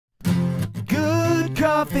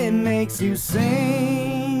coffee makes you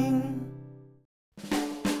sing.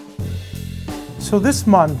 So this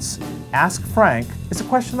month's Ask Frank is a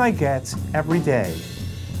question I get every day.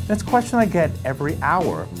 And it's a question I get every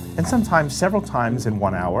hour, and sometimes several times in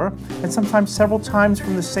 1 hour, and sometimes several times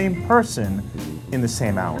from the same person in the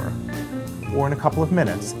same hour, or in a couple of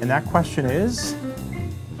minutes. And that question is,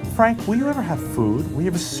 Frank, will you ever have food? Will you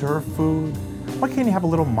ever serve food? Why can't you have a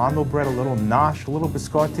little mando bread, a little nosh, a little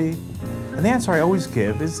biscotti? And the answer I always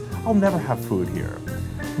give is, I'll never have food here.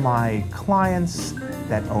 My clients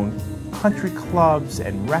that own country clubs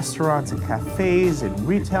and restaurants and cafes and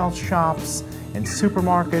retail shops and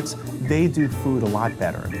supermarkets, they do food a lot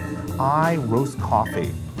better. I roast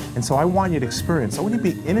coffee, and so I want you to experience, I want you to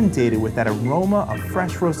be inundated with that aroma of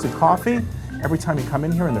fresh roasted coffee every time you come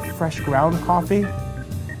in here, and the fresh ground coffee.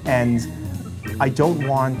 And I don't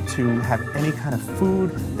want to have any kind of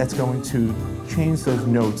food that's going to change those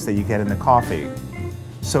notes that you get in the coffee.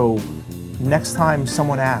 So next time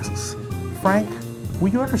someone asks, Frank, will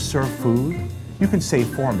you ever serve food? You can say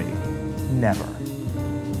for me, never.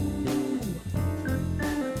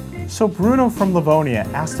 So Bruno from Livonia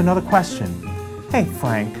asked another question. Hey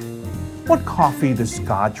Frank, what coffee does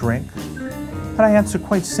God drink? And I answered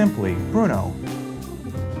quite simply, Bruno,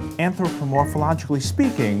 anthropomorphologically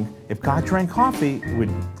speaking, if God drank coffee, it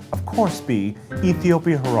would of course be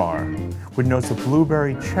Ethiopia Harar, with notes of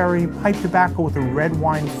blueberry, cherry, pipe tobacco with a red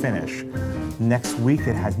wine finish. Next week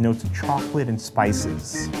it has notes of chocolate and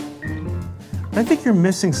spices. But I think you're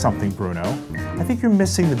missing something, Bruno. I think you're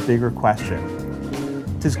missing the bigger question.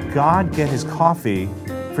 Does God get his coffee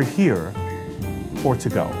for here or to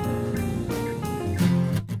go?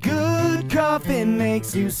 Good coffee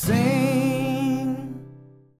makes you sing.